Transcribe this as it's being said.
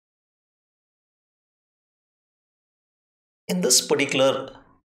In this particular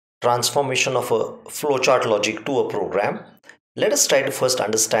transformation of a flowchart logic to a program, let us try to first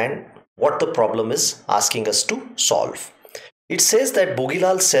understand what the problem is asking us to solve. It says that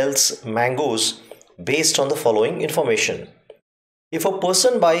Bogilal sells mangoes based on the following information. If a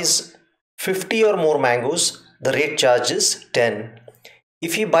person buys 50 or more mangoes, the rate charged is 10.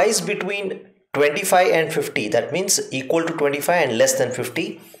 If he buys between 25 and 50, that means equal to 25 and less than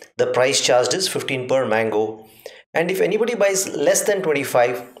 50, the price charged is 15 per mango. And if anybody buys less than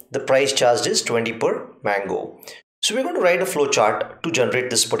 25, the price charged is 20 per mango. So we're going to write a flow chart to generate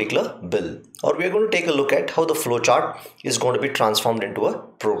this particular bill, or we're going to take a look at how the flow chart is going to be transformed into a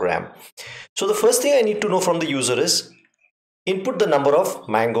program. So the first thing I need to know from the user is input the number of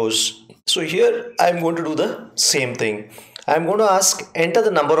mangoes. So here I'm going to do the same thing. I'm going to ask enter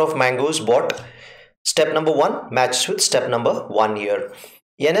the number of mangoes bought. Step number 1 matches with step number 1 here.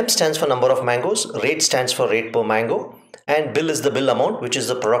 NM stands for number of mangoes, rate stands for rate per mango, and bill is the bill amount, which is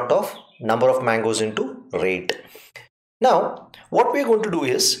the product of number of mangoes into rate. Now what we're going to do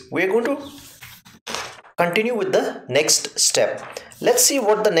is we're going to continue with the next step. Let's see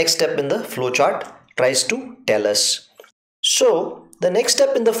what the next step in the flowchart tries to tell us. So the next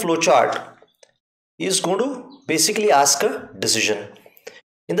step in the flowchart is going to basically ask a decision.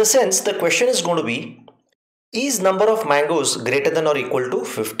 In the sense, the question is going to be, is number of mangoes greater than or equal to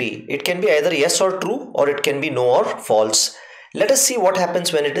 50? It can be either yes or true, or it can be no or false. Let us see what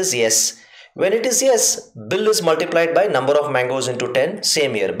happens when it is yes. When it is yes, bill is multiplied by number of mangoes into 10.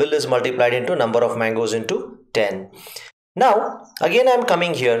 Same here, bill is multiplied into number of mangoes into 10. Now again I am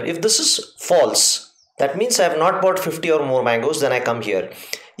coming here. If this is false, that means I have not bought 50 or more mangoes, then I come here.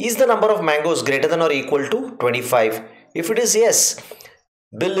 Is the number of mangoes greater than or equal to 25? If it is yes,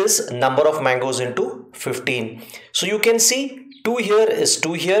 bill is number of mangoes into 15. So you can see 2 here is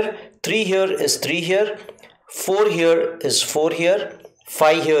 2 here, 3 here is 3 here, 4 here is 4 here,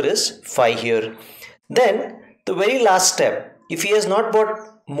 5 here is 5 here. Then the very last step, if he has not bought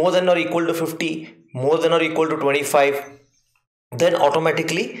more than or equal to 50, more than or equal to 25, then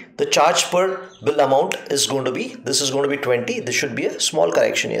automatically the charge per bill amount is going to be, this is going to be 20. This should be a small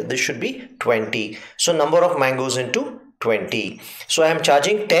correction here. This should be 20. So number of mangoes into 20. So I am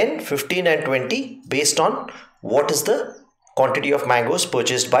charging 10, 15 and 20 based on what is the quantity of mangoes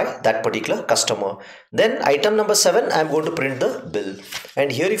purchased by that particular customer. Then item number 7, I am going to print the bill.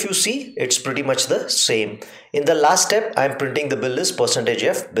 And here if you see, it's pretty much the same. In the last step, I am printing the bill is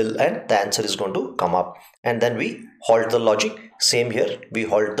 %F bill, and the answer is going to come up. And then we halt the logic. Same here, we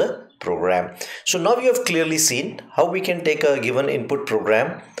halt the program. So now you have clearly seen how we can take a given input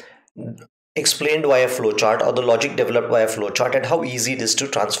program explained via flowchart, or the logic developed via flowchart, and how easy it is to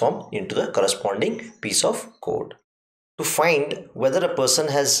transform into the corresponding piece of code. To find whether a person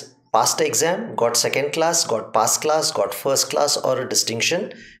has passed the exam, got second class, got pass class, got first class, or a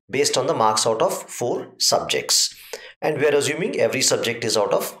distinction based on the marks out of 4 subjects. And we are assuming every subject is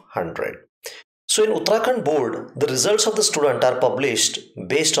out of 100. So in Uttarakhand board, the results of the student are published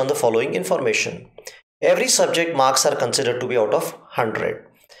based on the following information. Every subject marks are considered to be out of 100.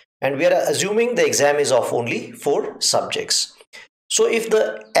 And we are assuming the exam is of only 4 subjects. So if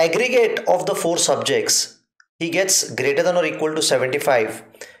the aggregate of the 4 subjects, he gets greater than or equal to 75,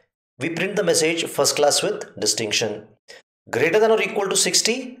 we print the message first class with distinction. Greater than or equal to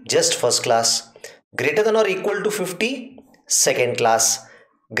 60, just first class. Greater than or equal to 50, second class.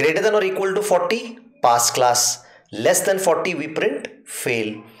 Greater than or equal to 40, pass class. Less than 40, we print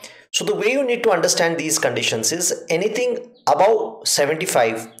fail. So the way you need to understand these conditions is anything above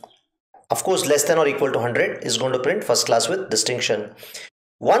 75, of course less than or equal to 100, is going to print first class with distinction.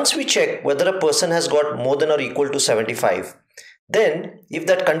 Once we check whether a person has got more than or equal to 75, then if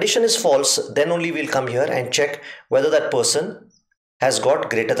that condition is false, then only we'll come here and check whether that person has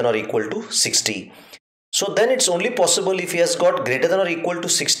got greater than or equal to 60. So then it's only possible if he has got greater than or equal to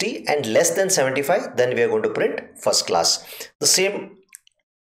 60 and less than 75, then we are going to print first class. The same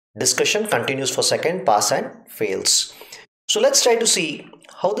discussion continues for second, pass and fails. So let's try to see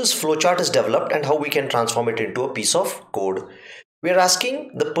how this flowchart is developed and how we can transform it into a piece of code. We are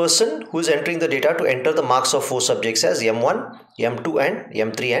asking the person who is entering the data to enter the marks of 4 subjects as M1, M2 and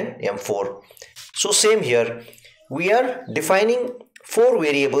M3 and M4. So same here, we are defining 4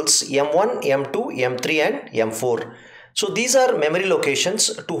 variables M1, M2, M3 and M4. So these are memory locations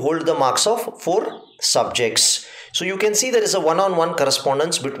to hold the marks of 4 subjects. So you can see there is a one-on-one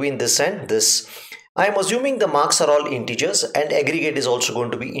correspondence between this and this. I am assuming the marks are all integers and aggregate is also going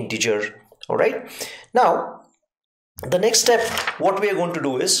to be integer. Alright. Now the next step, what we are going to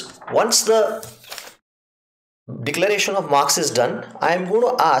do is, once the declaration of marks is done, I am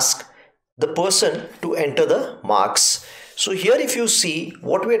going to ask the person to enter the marks. So here if you see,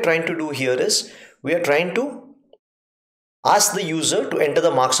 what we are trying to do here is we are trying to ask the user to enter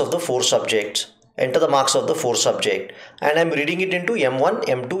the marks of the four subjects. Enter the marks of the four subject, and I'm reading it into M1,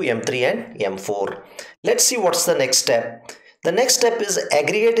 M2, M3 and M4. Let's see what's the next step. The next step is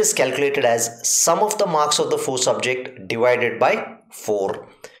aggregate is calculated as sum of the marks of the four subject divided by 4.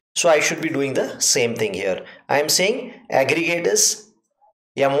 So I should be doing the same thing here. I am saying aggregate is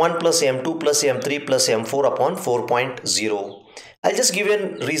M1 plus M2 plus M3 plus M4 upon 4.0. I'll just give you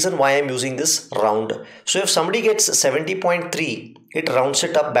a reason why I'm using this round. So if somebody gets 70.3, it rounds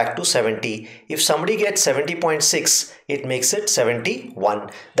it up back to 70. If somebody gets 70.6, it makes it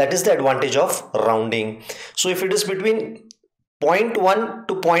 71. That is the advantage of rounding. So if it is between 0.1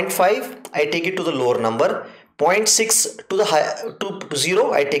 to 0.5, I take it to the lower number. 0.6 to the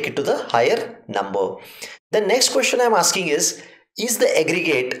 0, I take it to the higher number. The next question I'm asking is the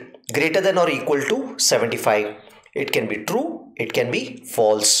aggregate greater than or equal to 75? It can be true, it can be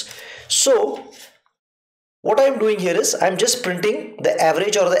false. So what I'm doing here is I'm just printing the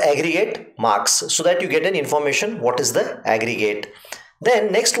average or the aggregate marks so that you get an information what is the aggregate.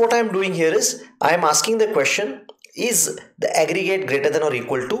 Then next what I'm doing here is I'm asking the question, is the aggregate greater than or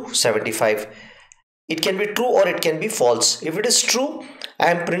equal to 75? It can be true or it can be false. If it is true,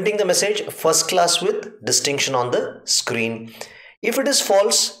 I am printing the message first class with distinction on the screen. If it is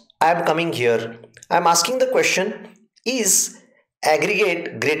false, I am coming here. I am asking the question, is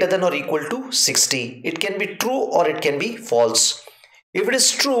aggregate greater than or equal to 60? It can be true or it can be false. If it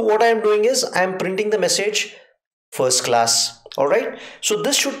is true, what I am doing is I am printing the message first class. Alright, so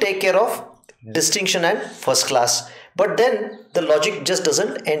this should take care of distinction and first class. But then the logic just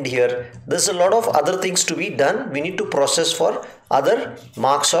doesn't end here. There's a lot of other things to be done. We need to process for other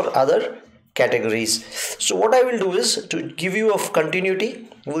marks or other categories. So what I will do is to give you a continuity,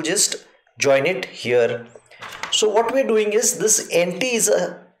 we'll just join it here. So what we're doing is this NT is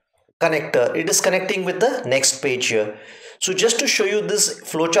a connector. It is connecting with the next page here. So just to show you this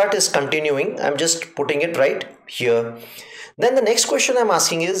flowchart is continuing, I'm just putting it right here. Then the next question I'm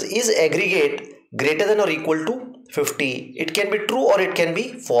asking is aggregate greater than or equal to 50? It can be true or it can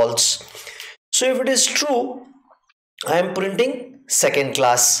be false. So if it is true, I am printing second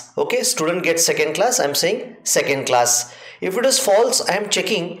class. Okay, student gets second class, I am saying second class. If it is false, I am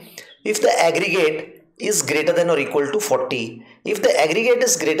checking if the aggregate is greater than or equal to 40. If the aggregate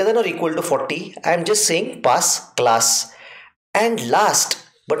is greater than or equal to 40, I am just saying pass class. And last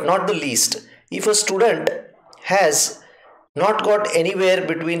but not the least, if a student has not got anywhere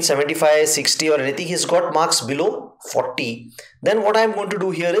between 75, 60 or anything, he's got marks below 40, then what I'm going to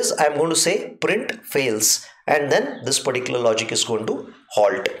do here is I'm going to say print fails, and then this particular logic is going to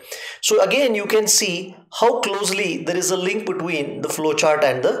halt. So again you can see how closely there is a link between the flowchart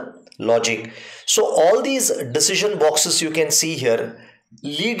and the logic. So all these decision boxes you can see here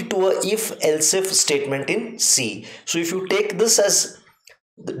lead to a if-else-if statement in C. So if you take this as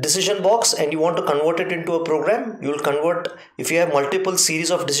the decision box and you want to convert it into a program, you will convert, if you have multiple series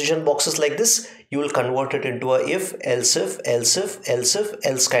of decision boxes like this, you will convert it into a if, else if, else if, else if,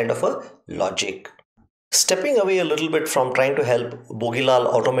 else kind of a logic. Stepping away a little bit from trying to help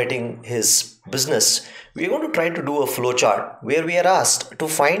Bogilal automating his business, we are going to try to do a flowchart where we are asked to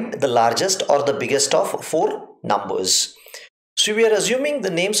find the largest or the biggest of four numbers. So we are assuming the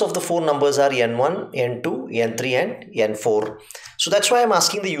names of the four numbers are N1, N2, N3 and N4. So that's why I'm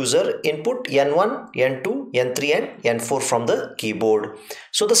asking the user input N1, N2, N3 and N4 from the keyboard.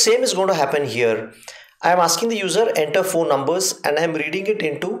 So the same is going to happen here. I'm asking the user enter four numbers and I'm reading it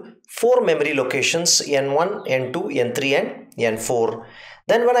into four memory locations N1, N2, N3 and N4.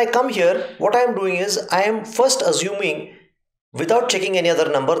 Then when I come here, what I am doing is I am first assuming without checking any other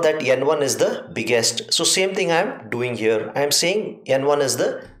number that N1 is the biggest. So same thing I am doing here. I am saying N1 is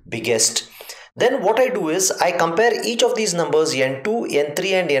the biggest. Then what I do is I compare each of these numbers N2,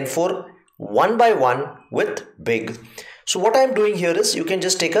 N3 and N4 one by one with big. So what I am doing here is you can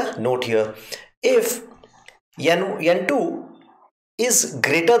just take a note here. If N2 is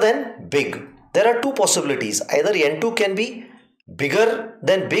greater than big, there are two possibilities. Either N2 can be bigger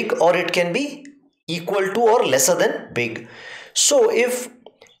than big or it can be equal to or lesser than big. So if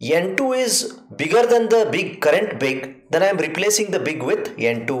N2 is bigger than the current big, then I am replacing the big with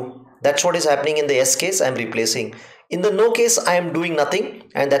N2. That's what is happening in the S case. I am replacing. In the no case, I am doing nothing,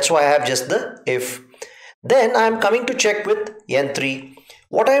 and that's why I have just the if. Then I am coming to check with N3.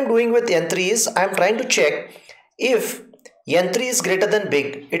 What I am doing with N3 is I am trying to check if N3 is greater than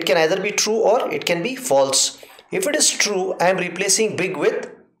big. It can either be true or it can be false. If it is true, I am replacing big with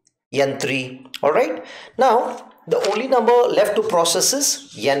N3. Alright. Now, the only number left to process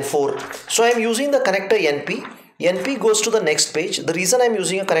is N4. So I am using the connector NP. NP goes to the next page. The reason I'm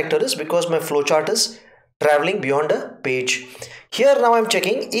using a connector is because my flowchart is traveling beyond a page. Here now I'm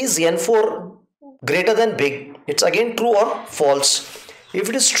checking, is N4 greater than big? It's again true or false. If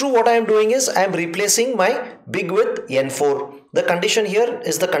it is true, what I am doing is I am replacing my big with N4. The condition here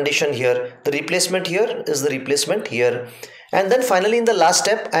is the condition here. The replacement here is the replacement here. And then finally in the last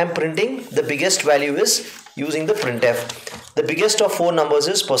step, I am printing the biggest value is using the printf. The biggest of 4 numbers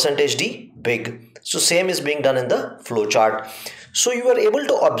is %d big. So same is being done in the flowchart. So you are able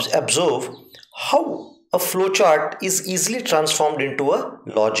to observe how a flowchart is easily transformed into a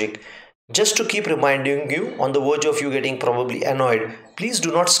logic. Just to keep reminding you, on the verge of you getting probably annoyed, please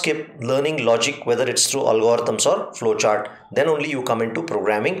do not skip learning logic, whether it's through algorithms or flowchart. Then only you come into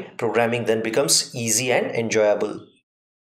programming. Programming then becomes easy and enjoyable.